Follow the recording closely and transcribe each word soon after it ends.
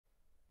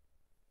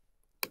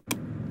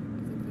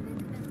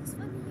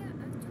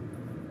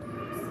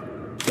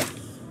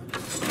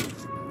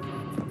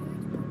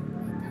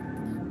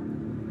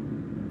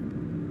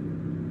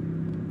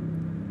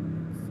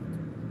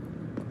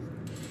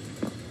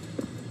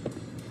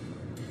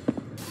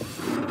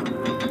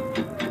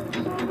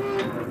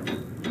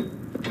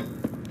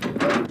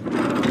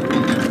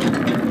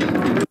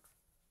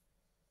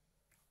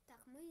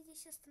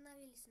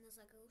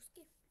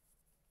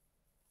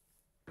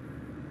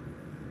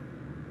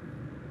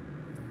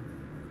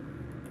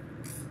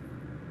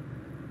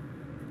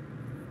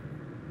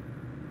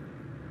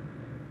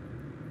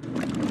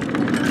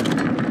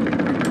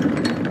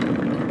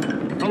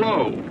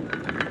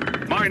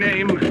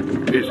name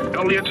is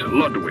Elliot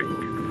Ludwig.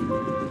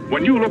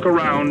 When you look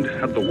around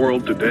at the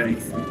world today,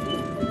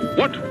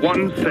 what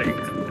one thing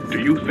do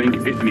you think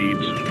it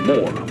needs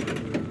more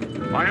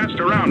of? I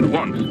asked around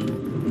once.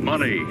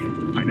 Money,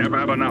 I never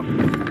have enough.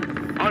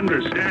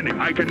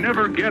 Understanding, I can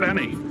never get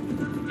any.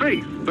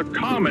 Faith, the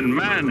common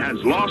man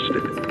has lost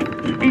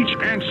it. Each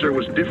answer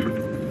was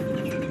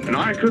different, and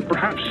I could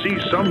perhaps see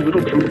some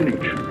little truth in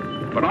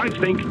each. But I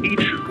think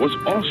each was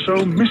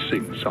also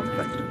missing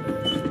something.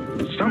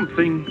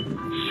 Something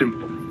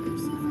simple.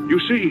 You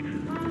see,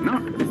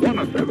 not one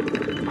of them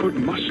could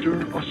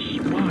muster a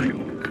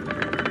smile.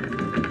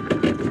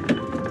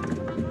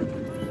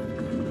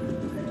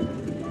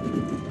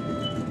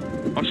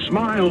 A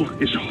smile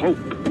is hope.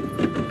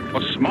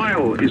 A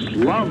smile is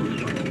love.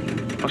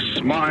 A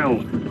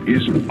smile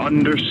is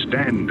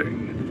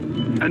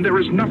understanding. And there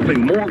is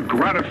nothing more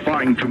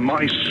gratifying to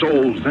my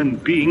soul than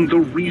being the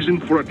reason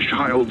for a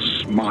child's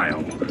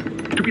smile.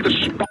 To be the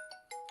smile.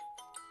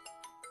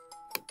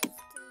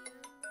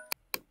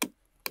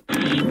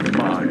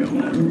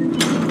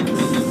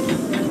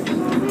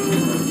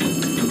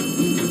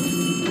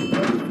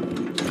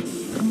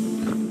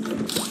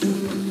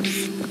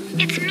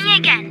 It's me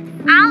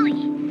again,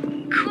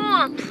 Ollie.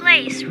 Cool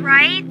place,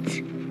 right?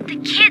 The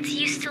kids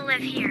used to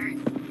live here.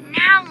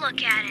 Now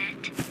look at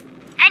it.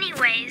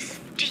 Anyways,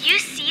 do you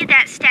see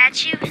that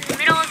statue in the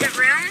middle of the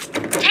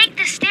room? Take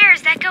the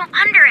stairs that go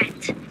under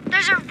it.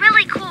 There's a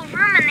really cool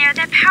room in there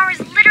that powers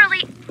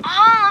literally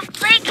all of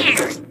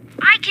Playcare.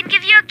 I can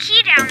give you a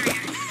key down there.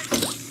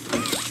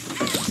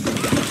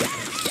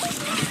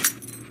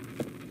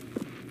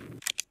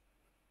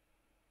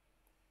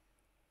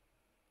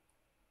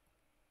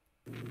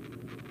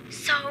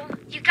 So,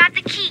 you got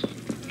the key.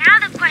 Now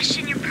the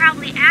question you're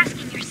probably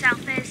asking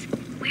yourself is,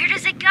 where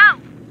does it go?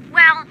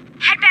 Well,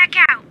 head back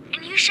out,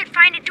 and you should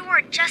find a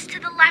door just to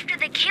the left of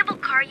the cable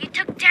car you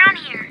took down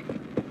here.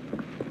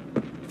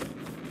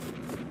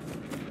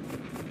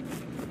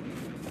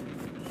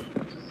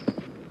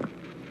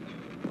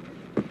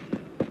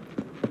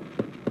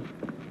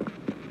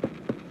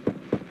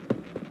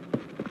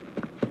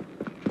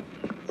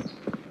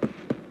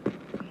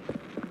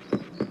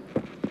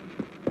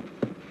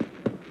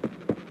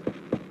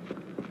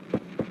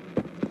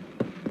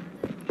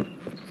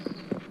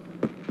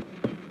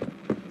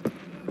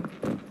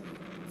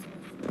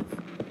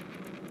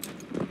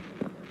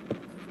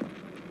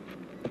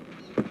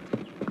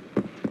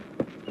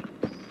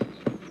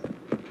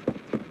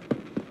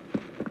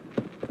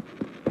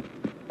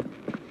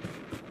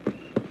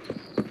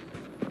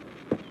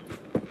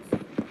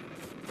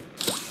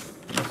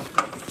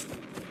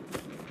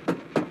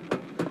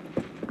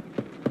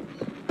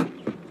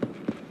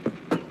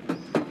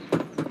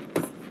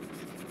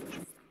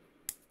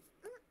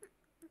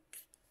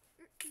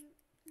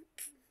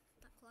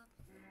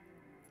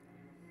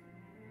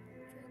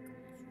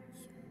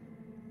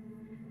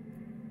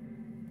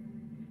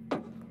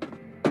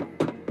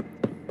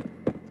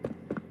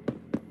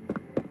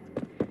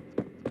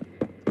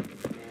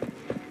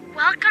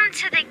 Welcome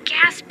to the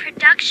gas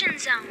production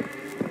zone,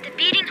 the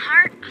beating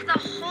heart of the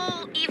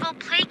whole evil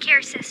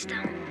Playcare system.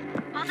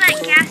 All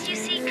that gas you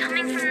see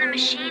coming from the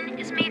machine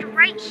is made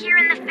right here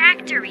in the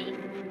factory.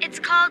 It's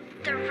called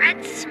the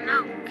red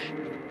smoke.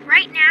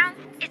 Right now,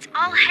 it's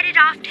all headed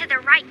off to the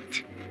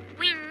right.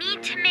 We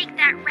need to make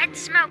that red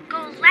smoke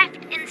go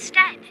left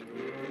instead.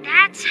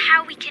 That's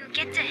how we can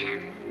get to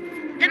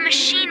him. The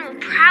machine will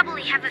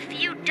probably have a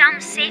few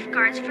dumb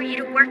safeguards for you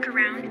to work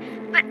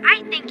around, but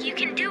I think you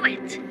can do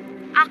it.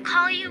 I'll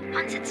call you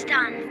once it's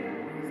done.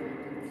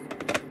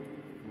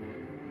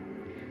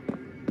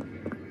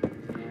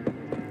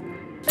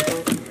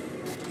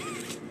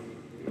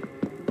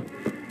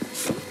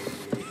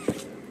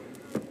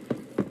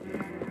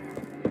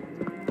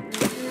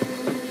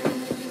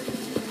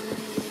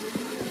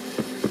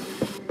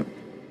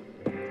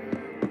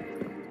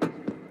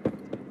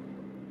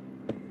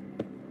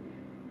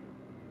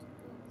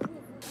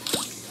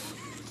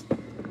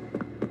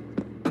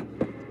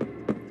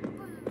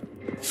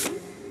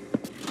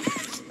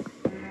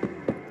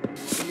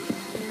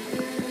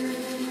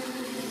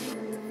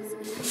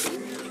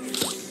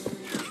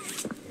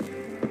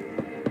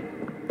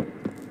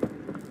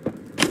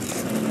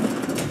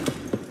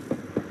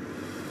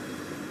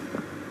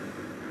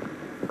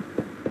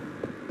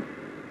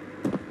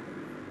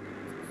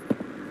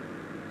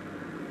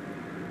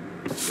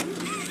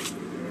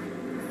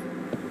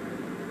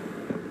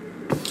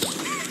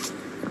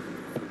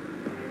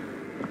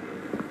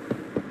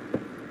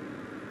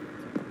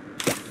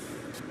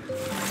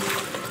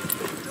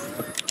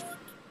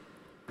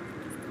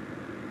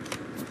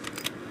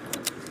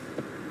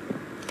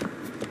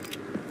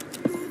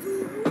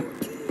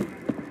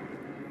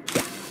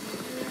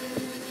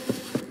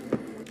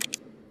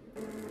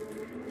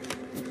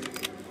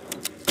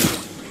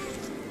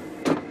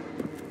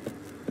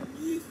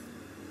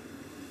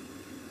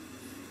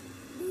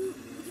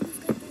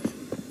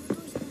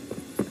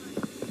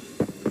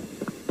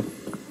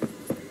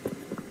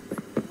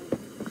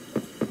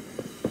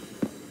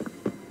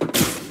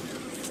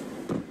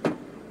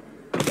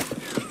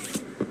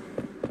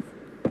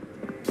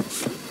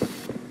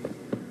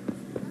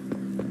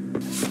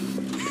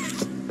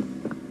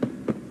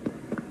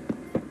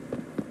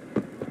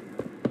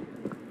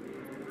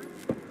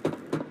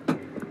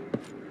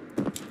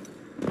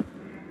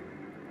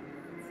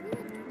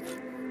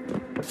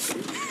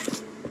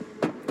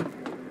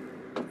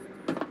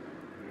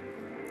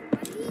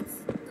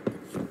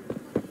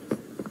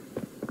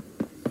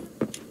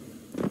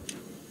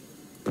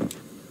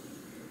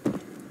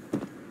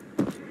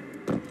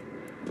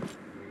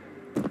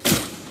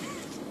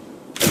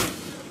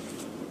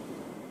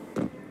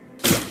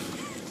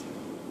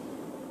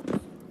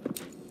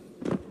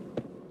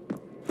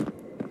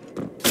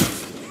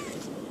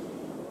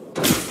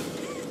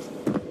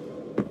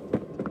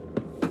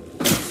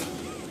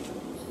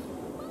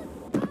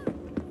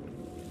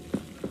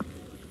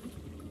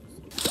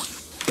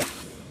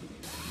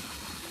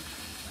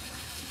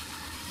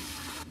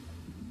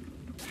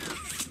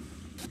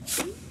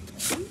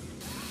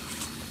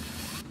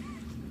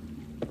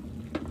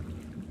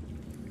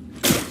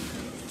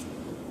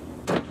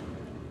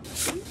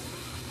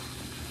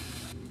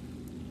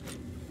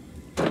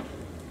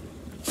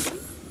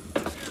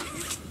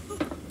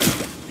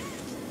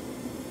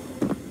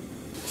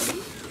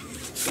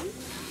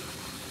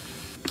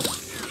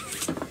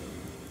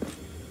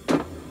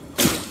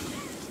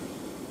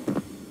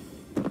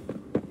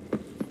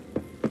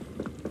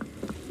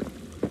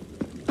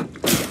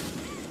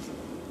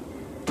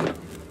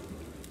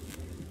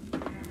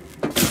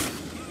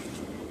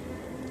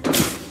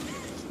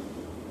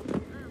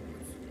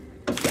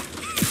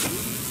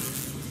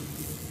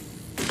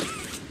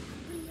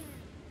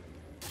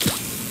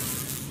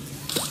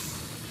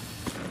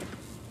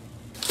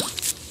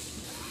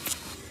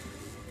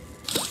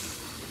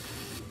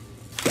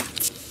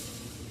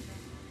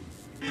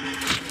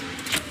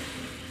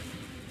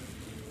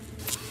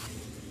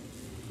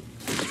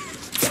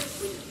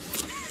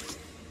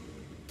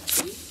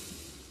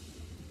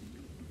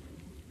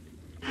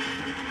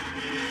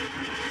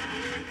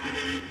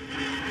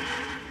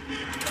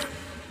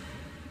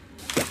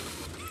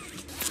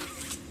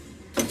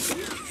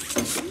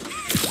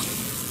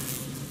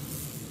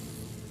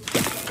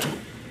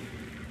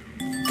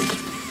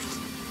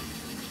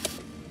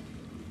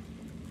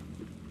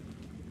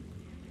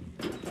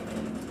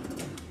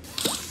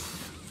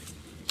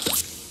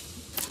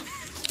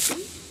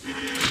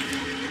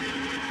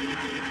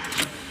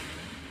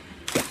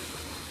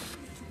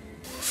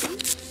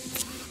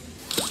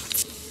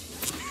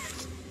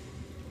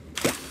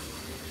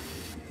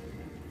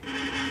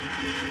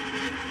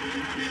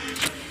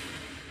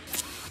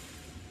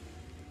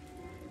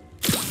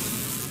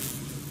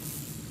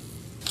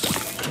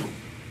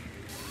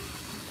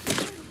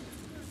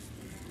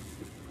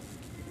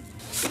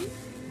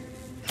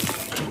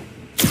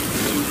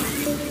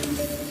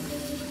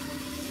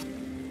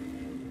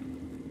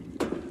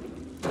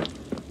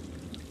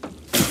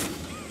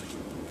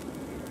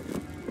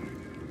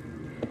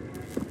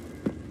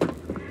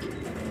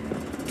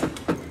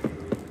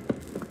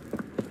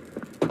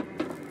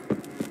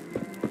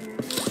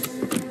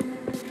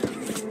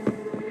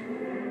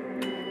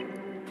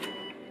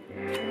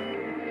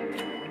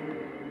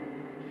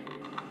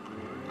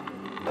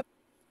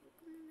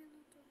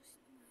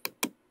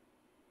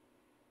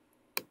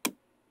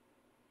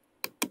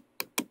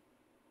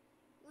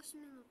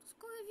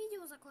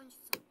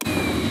 закончится.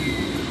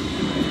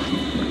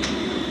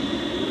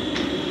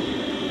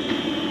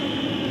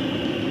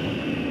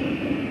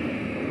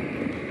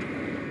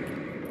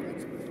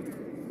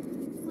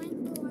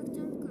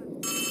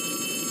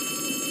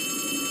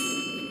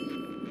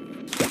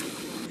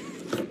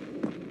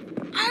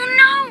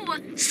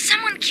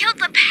 Someone killed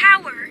the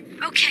power.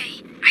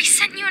 Okay, I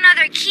sent you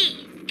another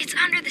key. It's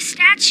under the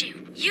statue.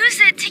 Use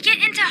it to get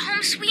into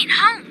Home Sweet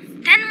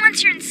Home. Then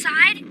once you're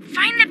inside,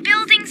 find the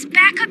building's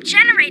backup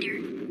generator.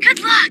 Good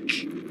luck!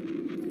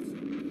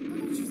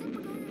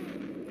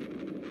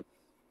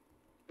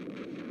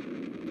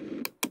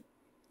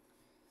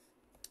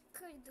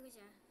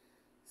 Друзья,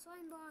 с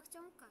вами была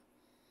Артемка.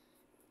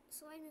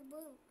 С вами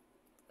был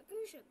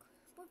Рыжик,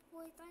 Попи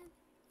Плейтайм.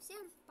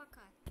 Всем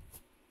пока!